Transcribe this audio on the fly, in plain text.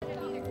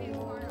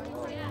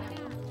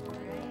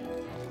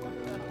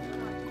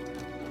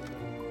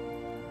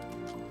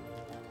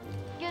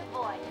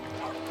boy.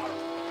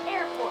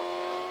 Airport.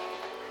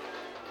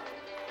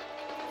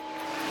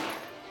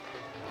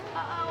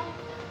 Uh-oh.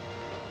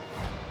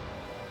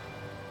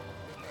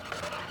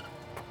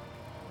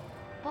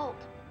 Bolt,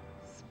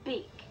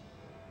 speak.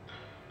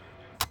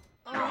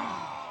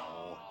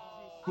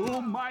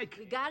 Boom mic.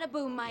 We got a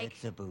boom mic.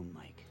 It's a boom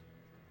mic.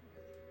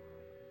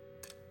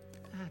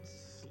 That's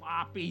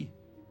sloppy.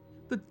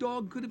 The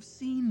dog could have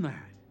seen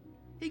that.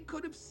 He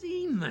could have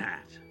seen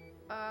that.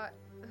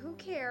 Who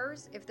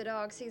cares if the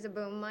dog sees a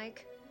boom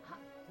mic?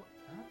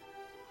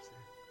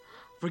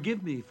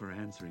 Forgive me for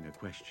answering a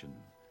question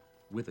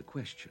with a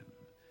question,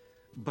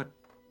 but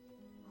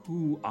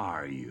who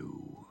are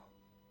you?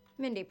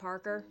 Mindy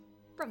Parker,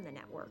 from the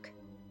network.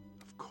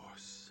 Of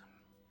course.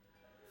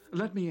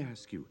 Let me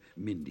ask you,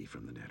 Mindy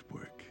from the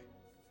network,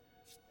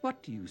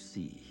 what do you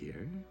see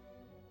here?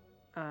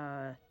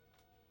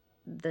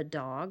 The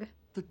dog?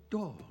 The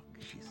dog,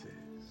 she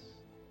says.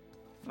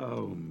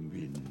 Oh,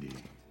 Mindy.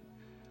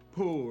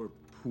 Poor,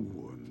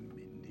 poor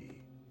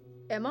Mindy.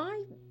 Am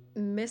I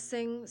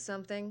missing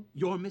something?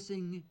 You're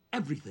missing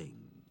everything,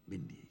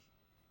 Mindy.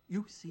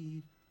 You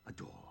see a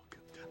dog.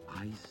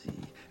 I see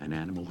an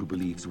animal who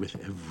believes with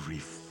every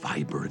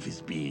fiber of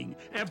his being,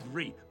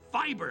 every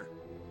fiber,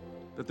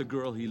 that the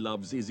girl he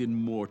loves is in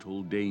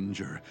mortal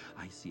danger.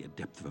 I see a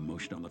depth of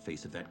emotion on the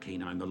face of that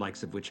canine, the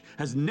likes of which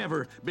has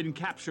never been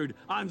captured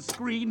on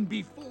screen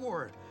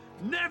before.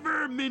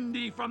 Never,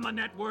 Mindy from the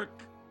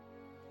network.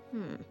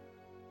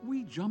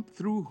 We jump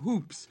through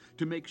hoops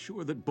to make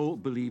sure that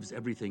Bolt believes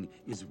everything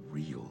is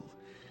real.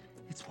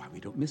 It's why we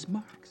don't miss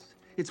marks.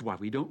 It's why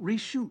we don't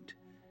reshoot.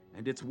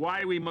 And it's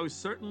why we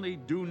most certainly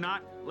do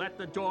not let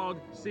the dog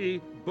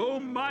see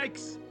boom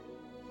mics.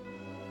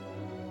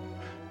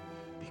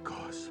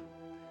 Because,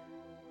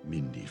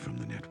 Mindy from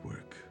the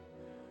network,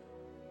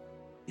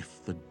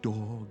 if the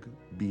dog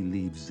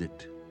believes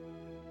it,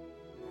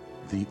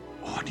 the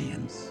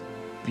audience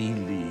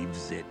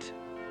believes it.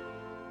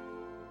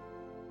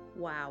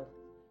 Wow.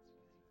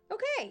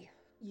 Okay,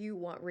 you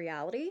want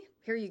reality?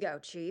 Here you go,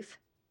 Chief.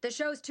 The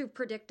show's too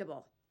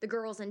predictable. The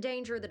girl's in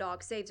danger, the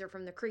dog saves her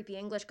from the creepy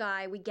English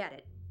guy, we get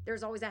it.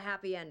 There's always a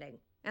happy ending.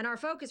 And our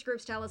focus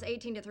groups tell us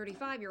 18 to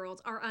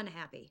 35-year-olds are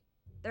unhappy.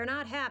 They're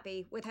not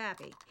happy with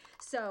happy.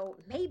 So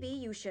maybe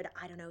you should,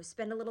 I don't know,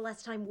 spend a little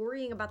less time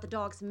worrying about the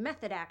dog's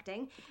method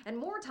acting and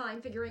more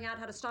time figuring out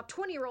how to stop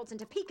 20-year-olds in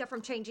Topeka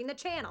from changing the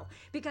channel.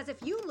 Because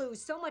if you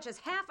lose so much as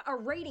half a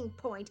rating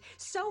point,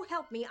 so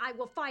help me, I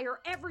will fire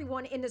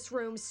everyone in this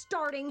room,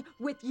 starting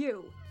with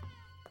you.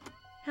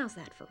 How's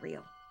that for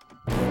real?